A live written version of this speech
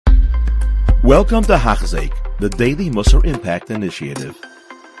Welcome to Hachzik, the Daily Musar Impact Initiative.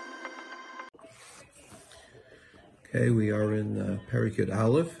 Okay, we are in Perek Yud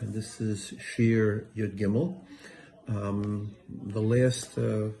Aleph, and this is Shir Yud Gimel. The last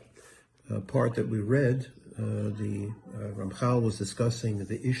part that we read, the Ramchal was discussing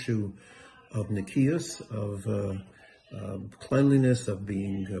the issue of Nikiyos, of cleanliness, of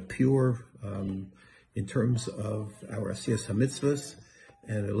being pure in terms of our Asiyas HaMitzvahs,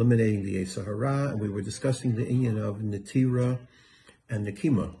 and eliminating the Yetzer Hara, and we were discussing the inyan of Netira and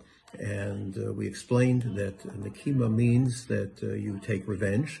Nikima. And we explained that Nikima means that you take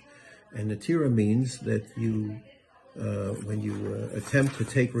revenge, and Netira means that you, when you attempt to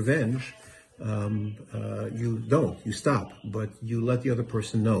take revenge, you stop, but you let the other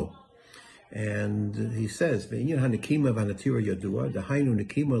person know. And he says, "Ve'inyan hanikima v'hanatira yadua, dahainu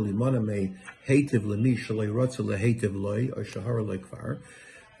nikima limana me heitiv lemi shalei rotza leheitiv loy or shahara lekvar."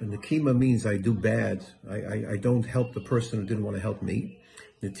 And nikima means I do bad. I don't help the person who didn't want to help me.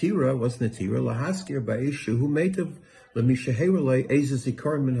 Netira was Netira lahaskir ba'ishu who meitiv lemi shehera loy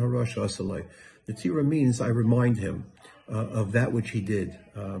ezizikar min harash asalei. Netira means I remind him of that which he did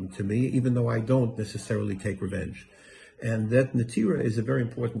to me, even though I don't necessarily take revenge. And that Netira is a very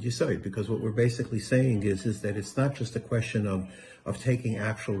important yesod, because what we're basically saying is that it's not just a question of taking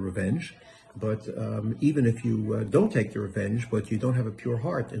actual revenge, but even if you don't take the revenge, but you don't have a pure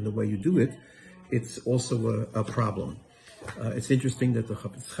heart in the way you do it, it's also a problem. It's interesting that the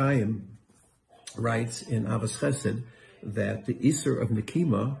Chafetz Chaim writes in Avos Chesed that the Isser of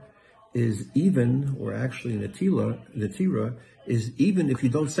Nikima is even, or actually Netira is even if you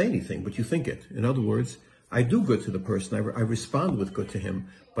don't say anything, but you think it. In other words, I do good to the person. I respond with good to him,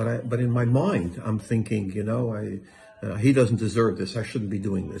 but in my mind, I'm thinking, he doesn't deserve this. I shouldn't be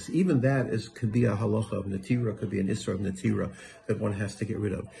doing this. Even that could be a halacha of Netira, could be an Isra of Netira that one has to get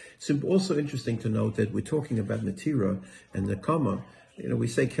rid of. It's also interesting to note that we're talking about Netira and Nekama. We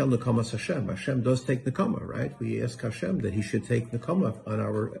say Kel Nekamas Hashem. Hashem does take Nekama, right? We ask Hashem that He should take Nekama on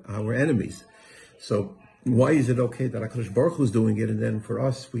our enemies. So why is it okay that HaKadosh Baruch Hu is doing it, and then for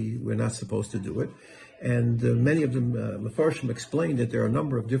us we're not supposed to do it? And many of them, Mefarshim explained that there are a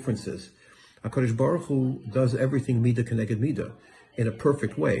number of differences. HaKadosh Baruch Hu does everything Midah Keneged Midah in a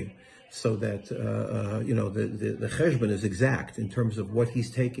perfect way, so that, the cheshbon is exact in terms of what He's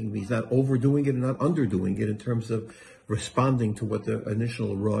taking. He's not overdoing it and not underdoing it in terms of responding to what the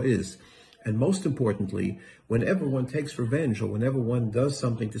initial raw is. And most importantly, whenever one takes revenge or whenever one does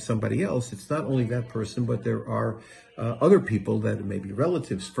something to somebody else, it's not only that person, but there are other people that may be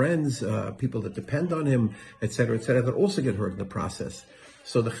relatives, friends, people that depend on him, etc., that also get hurt in the process.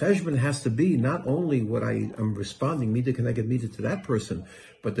 So the cheshbon has to be not only what I am responding, midah keneged midah, to that person,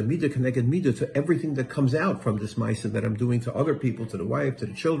 but the midah keneged midah to everything that comes out from this ma'aseh that I'm doing to other people, to the wife, to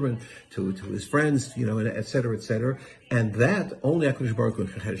the children, to his friends, etc., and that only HaKadosh Baruch Hu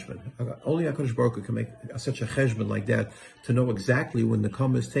can cheshbon. Only HaKadosh Baruch Hu can make such a cheshbon like that, to know exactly when the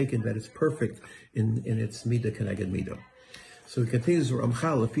kam is taken, that it's perfect in its midah keneged midah. So he continues,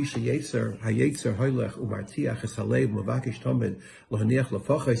 Ramchal, Lefisha Yetzer, Hayetzer, Hoylech, Umartiach, Esalev, Mavakish Tomid, Lohaniach,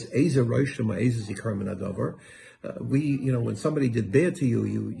 Lefachis, Ezer Roshim, Ezer Zikar Min Adavar. When somebody did bad to you,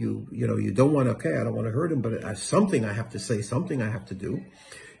 you don't want to, I don't want to hurt him, but something I have to say, something I have to do.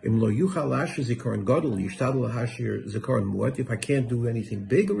 Im lo yuchal asher zikaron gadol, yishtadel lahashir zikaron muat. If I can't do anything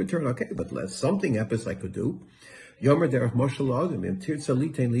big in return, okay, but less something epis I could do. Yomer derech Moshe la'adam, im tirtza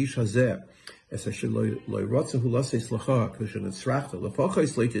litein liish hazeh. It's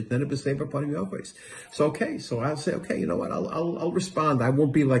okay, so I'll say, okay, you know what, I'll respond. I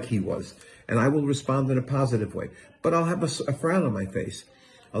won't be like he was, and I will respond in a positive way, but I'll have a frown on my face.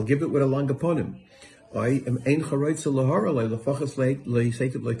 I'll give it with a long upon him. Or if I'm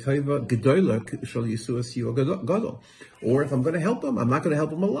going to help him, I'm not going to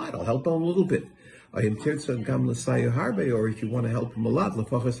help him a lot. I'll help him a little bit. Or if you want to help him a lot,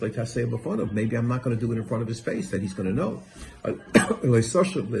 maybe I'm not going to do it in front of his face, that he's going to know.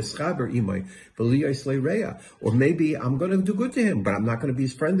 Or maybe I'm going to do good to him, but I'm not going to be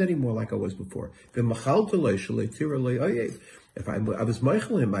his friend anymore like I was before. If I was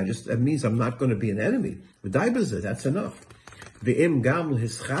meichel him, that means I'm not going to be an enemy. That's enough.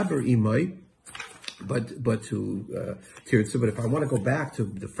 But if I want to go back to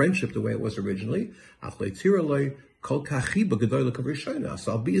the friendship the way it was originally, so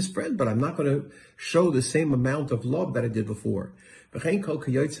I'll be his friend, but I'm not going to show the same amount of love that I did before. This is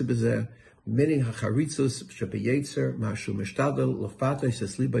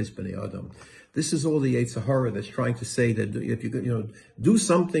all the Yetzer Hara that's trying to say that if you do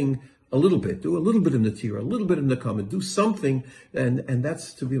something a little bit. Do a little bit in the tira, a little bit in the comment. Do something, and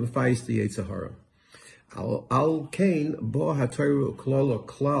that's to be mafayis the Yetzirah. Al kain bo ha'Torah klal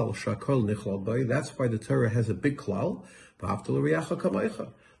klal shakol nichlal bay. That's why the Torah has a big klal. V'aftal l'riacha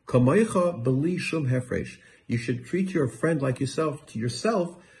kamaycha. Kamaycha b'li shum hefresh. You should treat your friend like yourself to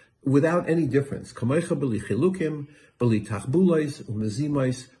yourself without any difference. Kamaycha b'li chilukim, b'li tachbulais,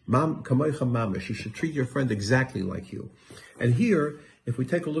 umezimais, kamaycha mamish. You should treat your friend exactly like you. And here, if we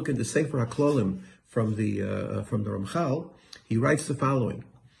take a look at the Sefer HaKlolim from the Ramchal, he writes the following.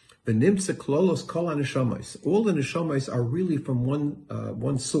 The nimtza klolos kol haneshamas. All the neshamas are really from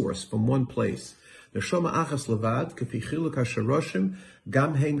one source, from one place. Neshama achas levad kefi chiluk hasharoshim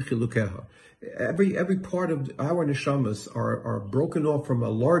gam heim chilukeha. Every part of our neshamas are broken off from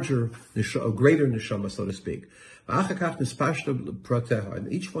a greater neshama, so to speak. And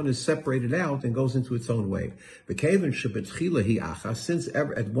each one is separated out and goes into its own way. Since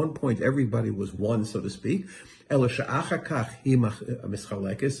at one point everybody was one, so to speak, the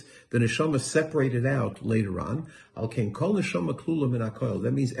neshama separated out later on.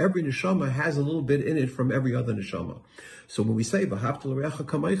 That means every neshama has a little bit in it from every other neshama. So when we say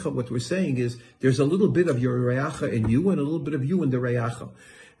what we're saying is there's a little bit of your reacha in you and a little bit of you in the reacha.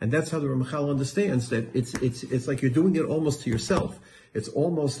 And that's how the Ramchal understands that it's like you're doing it almost to yourself. It's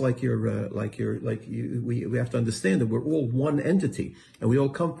almost like we have to understand that we're all one entity, and we all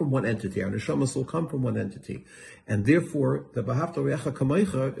come from one entity. Our neshamas all come from one entity, and therefore the B'havta Re'acha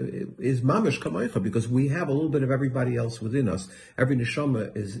Kamaycha is mamish Kamaycha, because we have a little bit of everybody else within us. Every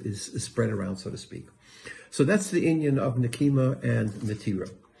neshama is spread around, so to speak. So that's the inyan of Nekima and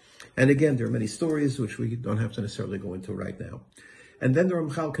Netira. And again, there are many stories which we don't have to necessarily go into right now. And then the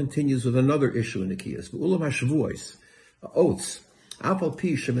Ramchal continues with another issue in the Kiyas. Ulam HaShavuos, oaths. Afal pi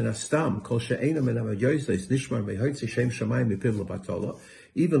shemin astam kol she'ena min ha'yoyzos nishmar me'hoitzi shem shamayim mipiv lebatola.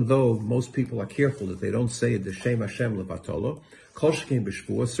 Even though most people are careful that they don't say the Shem Hashem lebatola, kol shekein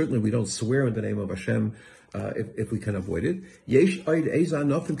b'shvuos. Certainly we don't swear in the name of Hashem if we can avoid it. Yesh oid eza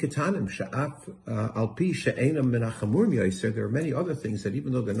anofim ketanim she'af al pi she'ena min ha'chamur yoyser. There are many other things that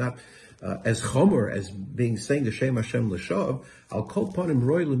even though they're not as chomer as being saying the Shem Hashem l'shav, al kol panim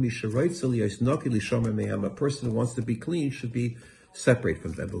roy l'misharoitz l'yos noki l'shomer me'am. A person who wants to be clean should be separate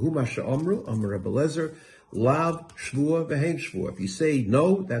from them. V'hu masha amru, amar Rebbe Lezer, lav shvua v'hein shvua. If you say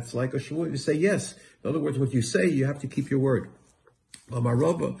no, that's like a shvua. If you say yes, in other words, what you say, you have to keep your word. Amar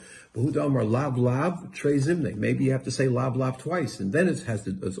Rabba, v'hu damar lav lav trei zimne. Maybe you have to say lav lav twice, and then it's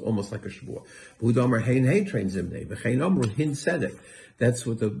almost like a shvua. V'hu damar hein hein trei zimne. V'chein amru hin tzedek. That's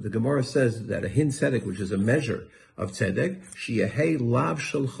what the Gemara says, that a hin tzedek, which is a measure of tzedek, sheyehei lav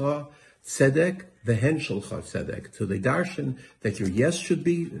shalcha tzedek v'hen shalcha tzedek. So they darshan that your yes should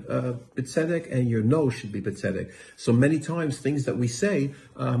be b'tzedek and your no should be b'tzedek. So many times things that we say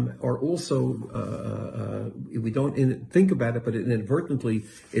are also, we don't think about it, but inadvertently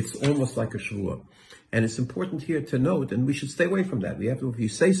it's almost like a shvuah. And it's important here to note, and we should stay away from that. We have to, if you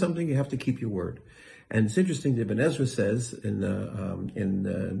say something, you have to keep your word. And it's interesting that Ibn Ezra says in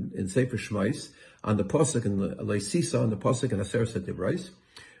Sefer Shmais on the pasuk in Leisisa on the pasuk in Aseret Dibrais,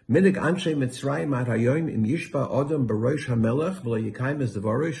 Minig Anshe Mitzrayim Ad Hayoim Im Yishba Adam Barosh Hamelech V'Lo Yikayim Es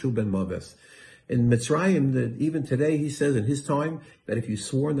Devarosh Hu Ben Maves. In Mitzrayim, that even today he says in his time that if you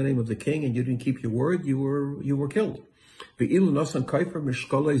swore in the name of the king and you didn't keep your word, you were killed. Ve'ilu Nosan Kaifer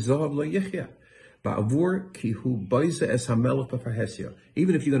Mishkolei Zohav Lo Yichya. Even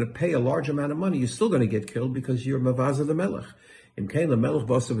if you're going to pay a large amount of money, you're still going to get killed because you're mavaza the melech. You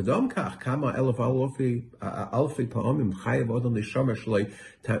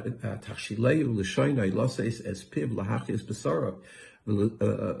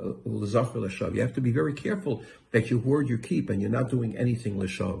have to be very careful that your word you keep and you're not doing anything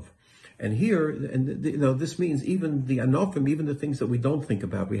l'shav. And here, this means even the anofim, even the things that we don't think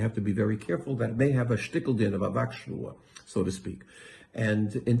about, we have to be very careful that it may have a shtickle din of avak shvua, so to speak.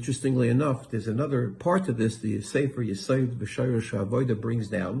 And interestingly enough, there's another part to this, the Sefer Yesod B'Shayr Sha'avoda brings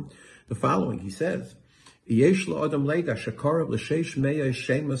down the following. He says, Yesh la'adam leida shakarav l'sheish meya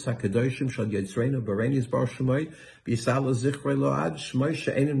shemas hakadoshim shal yitzreinu barenis bar shemay b'yisala zichrei lo'ad shemay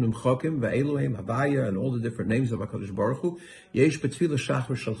she'enim nimchokim ve'elohem havaya and all the different names of HaKadosh Baruch Hu yesh b'tfilah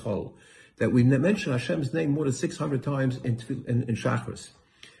shachar shel chol. That we mention Hashem's name more than 600 times in Shachris.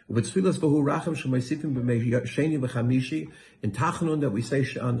 In Tachanun that we say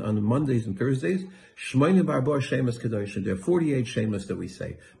on Mondays and Thursdays, there are 48 Shemas that we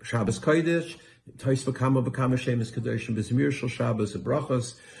say. B'Shabbos Kodesh, Tais V'Kama V'Kama Shemas Kedoshim, B'Zmir Shel Shabbos,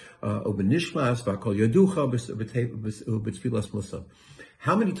 B'Brachos, U'B'Nishmas, V'Kol Yaducha, U'B'Tfilas Musa.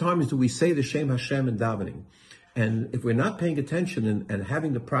 How many times do we say the Shem Hashem in davening? And if we're not paying attention and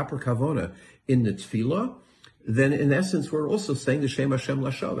having the proper kavona in the tefillah, then in essence, we're also saying the Shem Hashem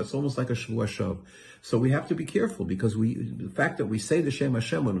Lashav. It's almost like a Shavua Shav. So we have to be careful, because the fact that we say the Shem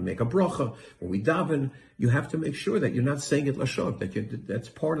Hashem when we make a bracha, when we daven, you have to make sure that you're not saying it Lashav, that's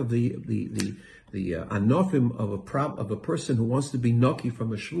part of the anofim of a person who wants to be noki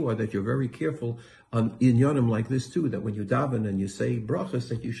from a Shavua, that you're very careful in yonim like this too, that when you daven and you say brachas,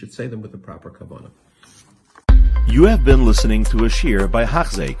 that you should say them with the proper kavanah. You have been listening to a shir by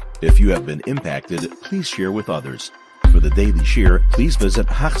Hachzeik. If you have been impacted, please share with others. For the daily shir, please visit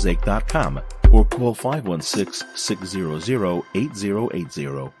Hachzeik.com or call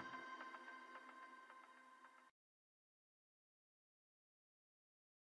 516-600-8080.